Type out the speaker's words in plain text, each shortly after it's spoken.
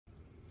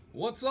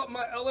What's up,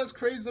 my LS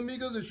crazy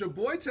amigos? It's your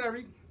boy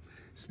Terry,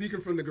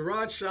 speaking from the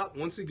garage shop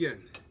once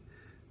again.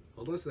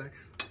 Hold on a sec.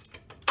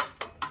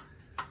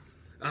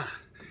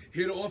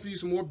 Here to offer you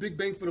some more big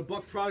bang for the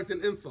buck product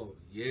and info.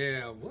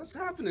 Yeah, what's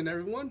happening,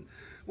 everyone?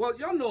 Well,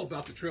 y'all know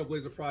about the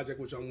Trailblazer project,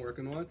 which I'm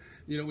working on.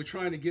 You know, we're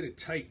trying to get it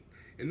tight.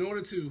 In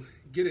order to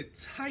get it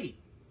tight,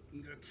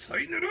 you gotta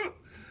tighten it up.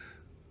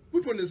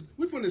 We're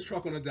putting this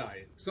truck on a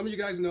diet. Some of you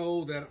guys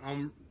know that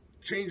I'm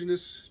changing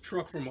this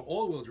truck from an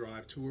all-wheel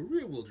drive to a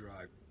rear-wheel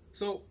drive.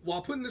 So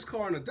while putting this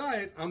car on a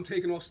diet, I'm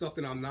taking off stuff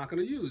that I'm not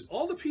going to use.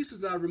 All the pieces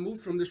that I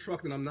removed from this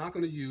truck that I'm not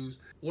going to use,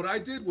 what I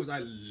did was I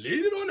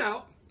laid it on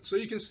out so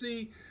you can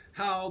see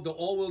how the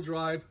all-wheel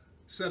drive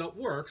setup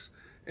works.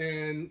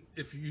 And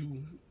if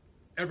you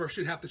ever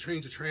should have to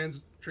change a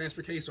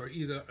transfer case or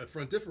either a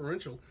front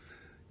differential,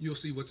 you'll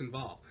see what's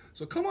involved.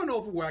 So come on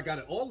over where I got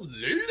it all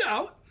laid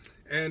out,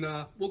 and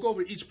we'll go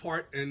over each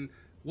part, and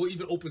we'll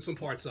even open some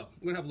parts up.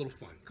 We're gonna have a little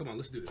fun. Come on,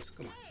 let's do this.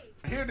 Come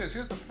on. Here it is.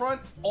 Here's the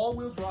front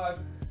all-wheel drive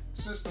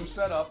system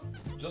set up,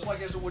 just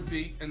like as it would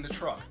be in the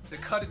truck. They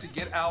cut it to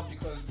get out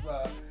because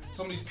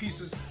some of these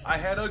pieces, I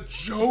had a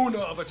Jonah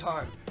of a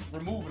time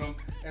removing them,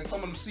 and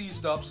some of them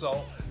seized up,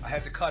 so I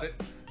had to cut it.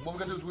 What we're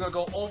gonna do is we're gonna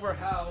go over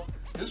how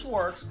this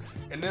works,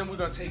 and then we're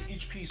gonna take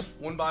each piece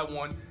one by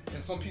one,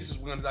 and some pieces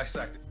we're gonna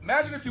dissect it.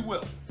 Imagine, if you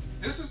will,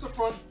 this is the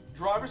front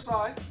driver's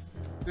side,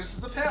 this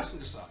is the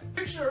passenger side.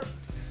 Picture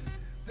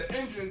the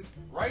engine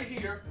right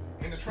here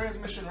and the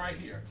transmission right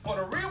here. On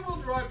a rear-wheel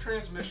drive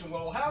transmission,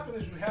 what will happen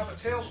is you have a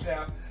tail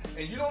shaft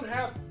and you don't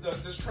have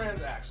this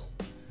transaxle,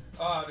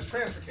 this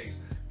transfer case.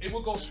 It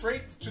will go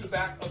straight to the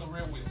back of the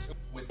rear wheels.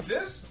 With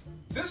this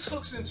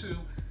hooks into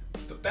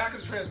the back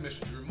of the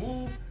transmission. You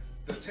remove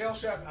the tail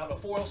shaft out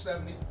of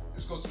 4L70,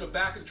 this goes to the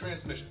back of the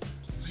transmission.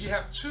 So you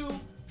have two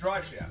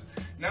drive shafts.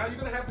 Now you're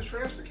gonna have the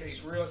transfer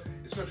case where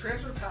it's gonna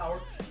transfer power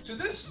to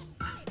this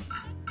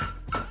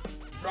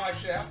drive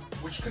shaft,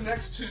 which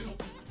connects to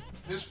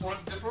this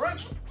front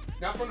differential.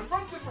 Now from the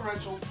front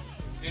differential,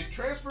 it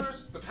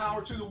transfers the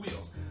power to the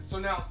wheels. So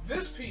now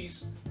this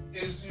piece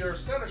is your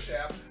center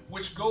shaft,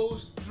 which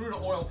goes through the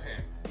oil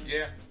pan.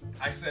 Yeah,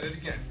 I said it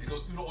again. It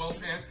goes through the oil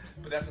pan,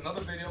 but that's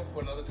another video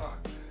for another time.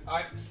 All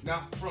right,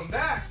 now from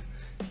that,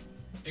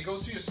 it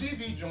goes to your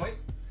CV joint,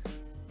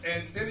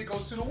 and then it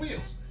goes to the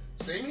wheels.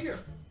 Same here.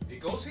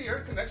 It goes here,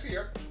 connects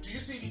here, to your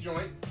CV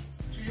joint,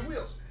 to your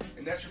wheels.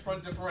 And that's your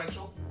front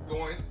differential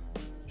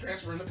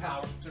transferring the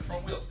power to the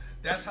front wheels.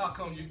 That's how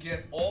come you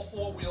get all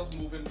four wheels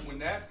moving.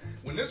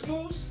 When this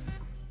moves,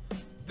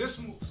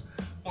 this moves.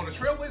 On the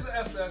Trailblazer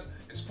SS,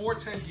 it's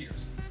 410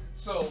 gears.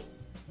 So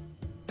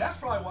that's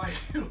probably why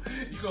you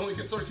can only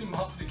get 13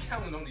 miles to the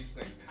gallon on these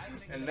things.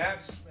 And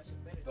that's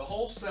the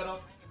whole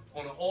setup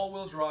on an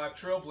all-wheel drive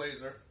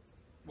Trailblazer.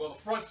 Well, the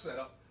front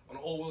setup on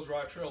an all-wheel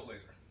drive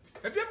Trailblazer.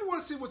 If you ever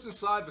want to see what's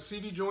inside the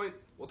CV joint,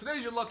 well,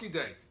 today's your lucky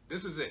day.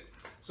 This is it.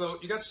 So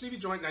you got your CV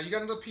joint. Now you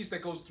got another piece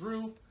that goes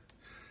through,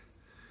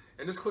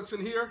 and this clicks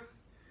in here.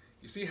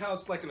 You see how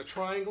it's like in a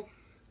triangle?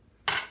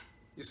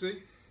 You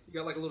see? You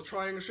got like a little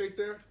triangle shape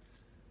there.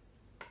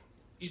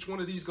 Each one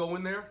of these go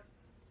in there,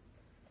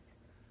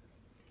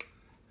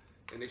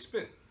 and they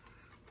spin.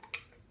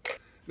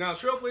 Now,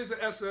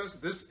 Trailblazer SS,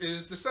 this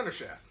is the center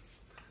shaft.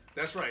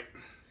 That's right.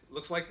 It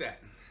looks like that.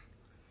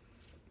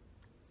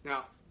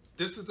 Now,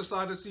 this is the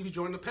side of the CV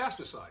joint, the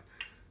passenger side.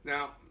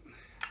 Now,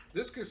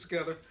 this gets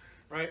together,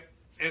 right?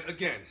 And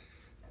again,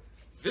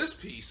 this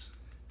piece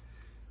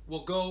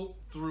will go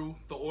through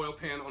the oil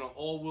pan on an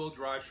all-wheel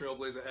drive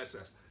Trailblazer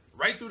SS,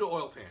 right through the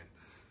oil pan.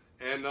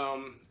 And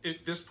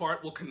this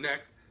part will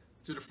connect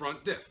to the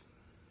front diff.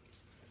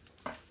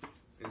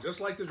 And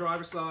just like the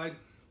driver's side,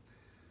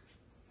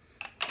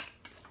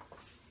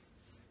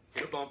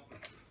 hit a bump,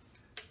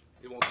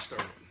 it won't disturb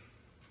it.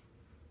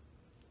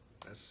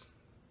 That's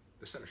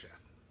the center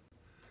shaft.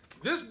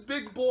 This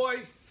big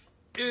boy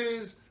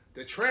is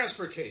the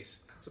transfer case.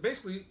 So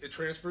basically, it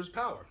transfers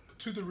power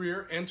to the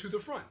rear and to the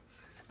front.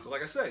 So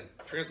like I said,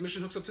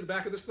 transmission hooks up to the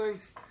back of this thing.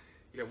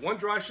 You have one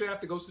drive shaft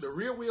that goes to the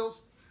rear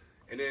wheels,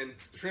 and then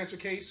the transfer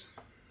case.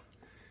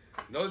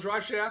 Another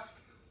drive shaft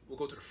will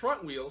go to the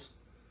front wheels,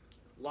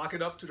 lock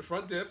it up to the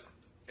front diff,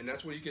 and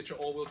that's where you get your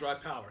all-wheel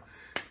drive power.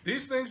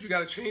 These things, you got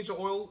to change the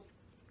oil,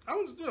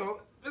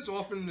 as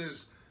often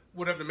as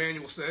whatever the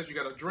manual says. You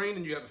got a drain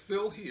and you have a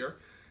fill here,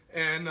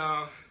 and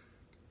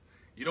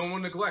you don't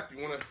want to neglect.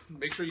 You want to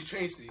make sure you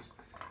change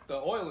the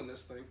oil in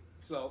this thing.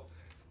 So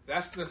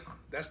that's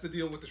the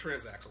deal with the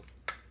transaxle.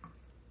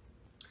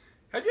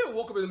 Have you ever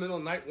woke up in the middle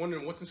of the night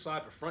wondering what's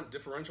inside the front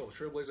differential of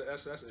Trailblazer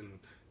SS and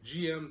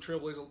GM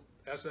Trailblazer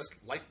SS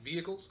light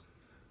vehicles?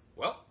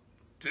 Well,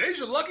 today's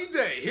your lucky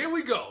day. Here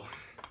we go.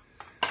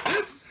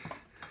 This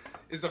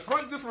is the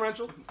front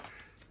differential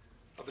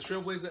of the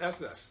Trailblazer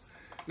SS.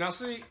 Now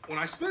see, when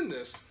I spin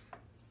this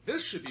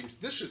should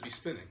be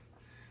spinning,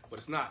 but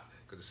it's not,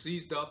 because it's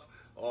seized up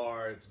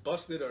or it's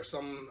busted or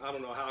something. I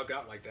don't know how it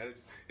got like that.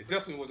 It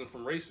definitely wasn't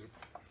from racing.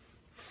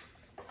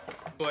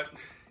 But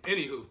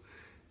anywho,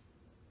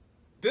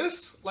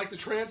 this, like the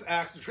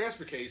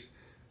transfer case,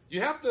 you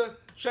have to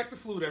check the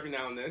fluid every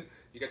now and then.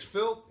 You got your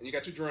fill and you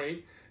got your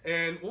drain.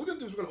 And what we're gonna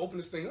do is we're gonna open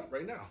this thing up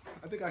right now.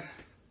 I think I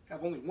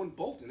have only one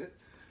bolt in it.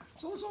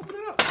 So let's open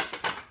it up.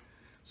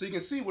 So you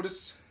can see what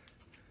it's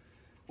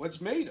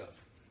made of.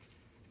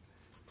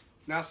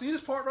 Now see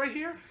this part right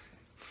here?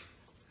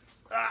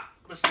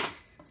 Let's see.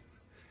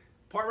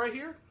 Part right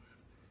here,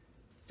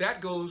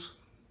 that goes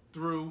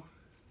through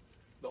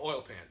the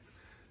oil pan.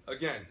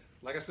 Again,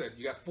 like I said,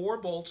 you got 4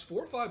 bolts,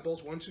 4 or 5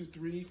 bolts, 1, 2,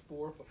 3,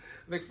 4, 5.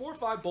 I think 4 or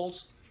 5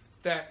 bolts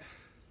that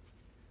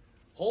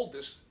hold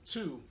this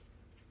to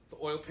the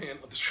oil pan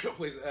of the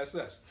Trailblazer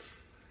SS.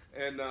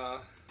 And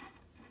all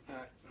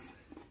right,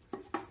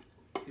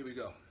 here we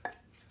go.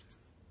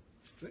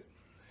 See?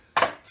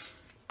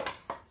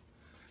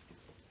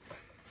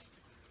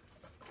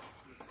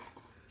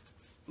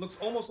 Looks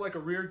almost like a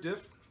rear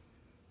diff,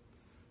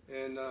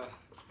 and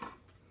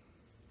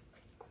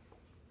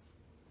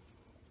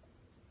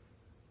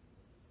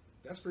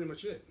that's pretty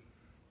much it.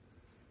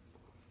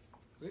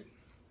 See?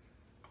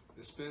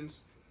 This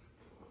spins,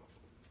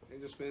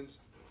 engine spins.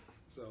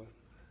 So,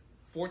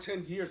 for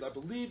 10 years, I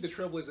believe the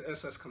Trailblazer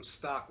SS comes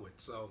stock with.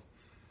 So,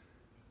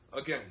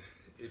 again,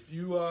 if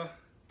you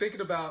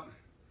thinking about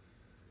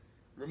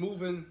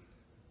removing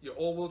your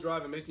all-wheel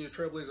drive and making your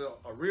Trailblazer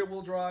a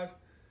rear-wheel drive,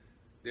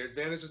 there are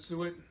advantages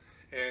to it,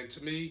 and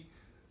to me,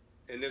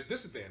 and there's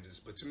disadvantages,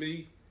 but to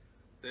me,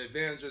 the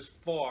advantages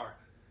far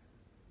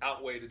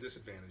outweigh the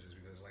disadvantages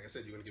because, like I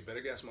said, you're going to get better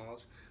gas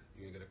mileage,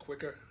 you're going to get a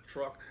quicker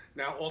truck.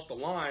 Now, off the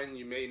line,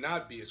 you may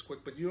not be as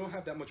quick, but you don't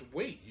have that much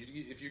weight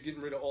if you're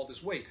getting rid of all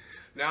this weight.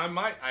 Now,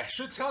 I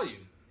should tell you,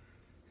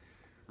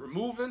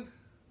 removing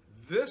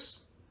this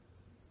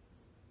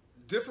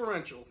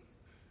differential,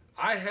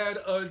 I had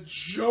a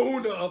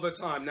Jonah of a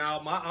time.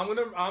 Now,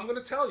 I'm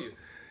gonna tell you,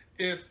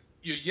 if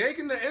you're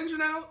yanking the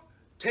engine out,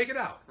 take it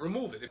out,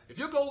 remove it. If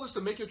your goal is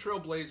to make your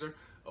Trailblazer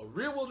a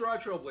rear-wheel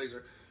drive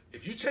Trailblazer,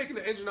 if you're taking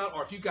the engine out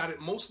or if you got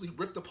it mostly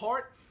ripped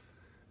apart,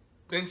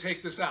 then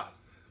take this out.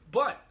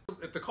 But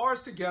if the car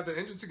is together, the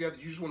engine's together,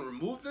 you just want to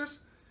remove this,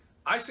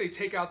 I say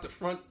take out the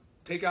front,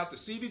 take out the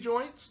CV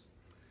joints,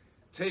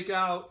 take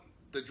out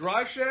the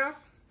drive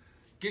shaft,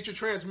 get your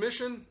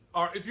transmission,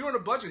 or if you're on a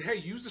budget, hey,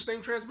 use the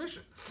same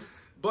transmission.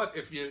 But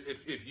if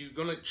you're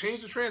gonna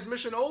change the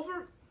transmission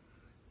over,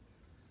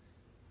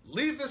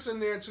 leave this in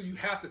there until you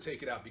have to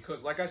take it out,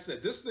 because like I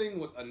said, this thing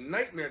was a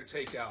nightmare to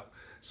take out.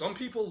 Some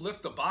people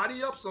lift the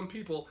body up, some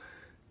people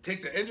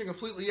take the engine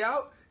completely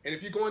out, and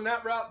if you're going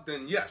that route,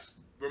 then yes,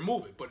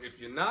 remove it. But if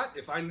you're not,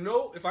 if I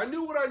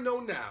knew what I know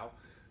now,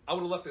 I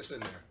would have left this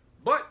in there.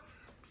 But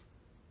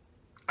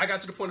I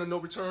got to the point of no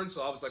return,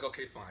 so I was like,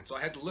 okay, fine. So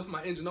I had to lift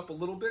my engine up a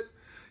little bit,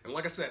 and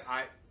like I said,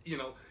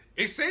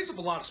 it saves up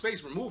a lot of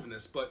space removing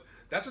this, but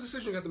that's a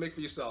decision you have to make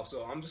for yourself.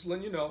 So I'm just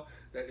letting you know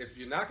that if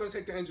you're not going to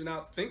take the engine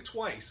out, think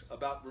twice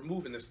about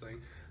removing this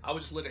thing. I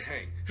would just let it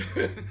hang.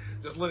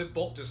 Just let it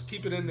bolt. Just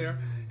keep it in there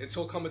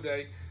until come a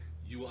day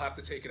you will have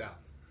to take it out.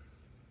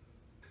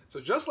 So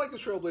just like the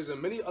Trailblazer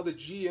and many other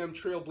GM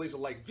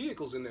Trailblazer-like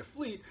vehicles in their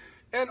fleet,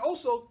 and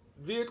also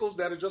vehicles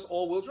that are just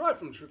all-wheel drive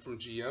from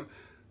GM,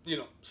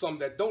 some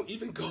that don't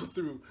even go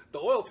through the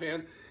oil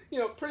pan,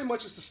 pretty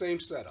much it's the same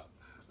setup.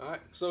 All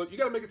right, so you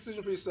got to make a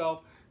decision for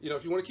yourself.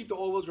 If you want to keep the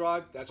all-wheel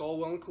drive, that's all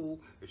well and cool.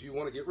 If you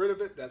want to get rid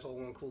of it, that's all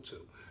well and cool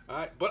too. All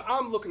right, but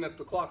I'm looking at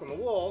the clock on the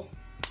wall,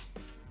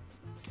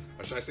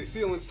 or should I say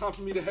ceiling. It's time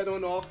for me to head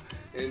on off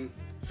and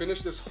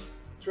finish this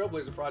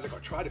Trailblazer project, or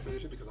try to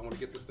finish it, because I want to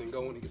get this thing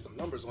going and get some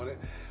numbers on it.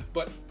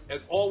 But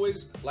as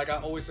always, like I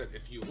always said,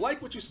 if you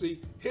like what you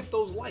see, hit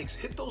those likes.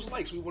 Hit those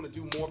likes. We want to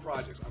do more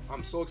projects.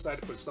 I'm so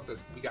excited for the stuff that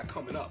we got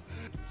coming up.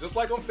 Just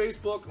like on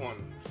Facebook, on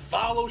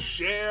follow,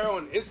 share,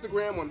 on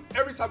Instagram, on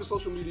every type of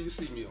social media you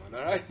see me on,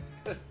 all right?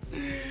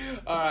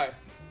 All right,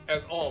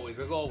 as always,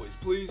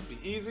 please be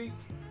easy,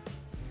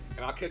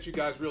 and I'll catch you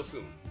guys real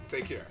soon.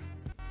 Take care.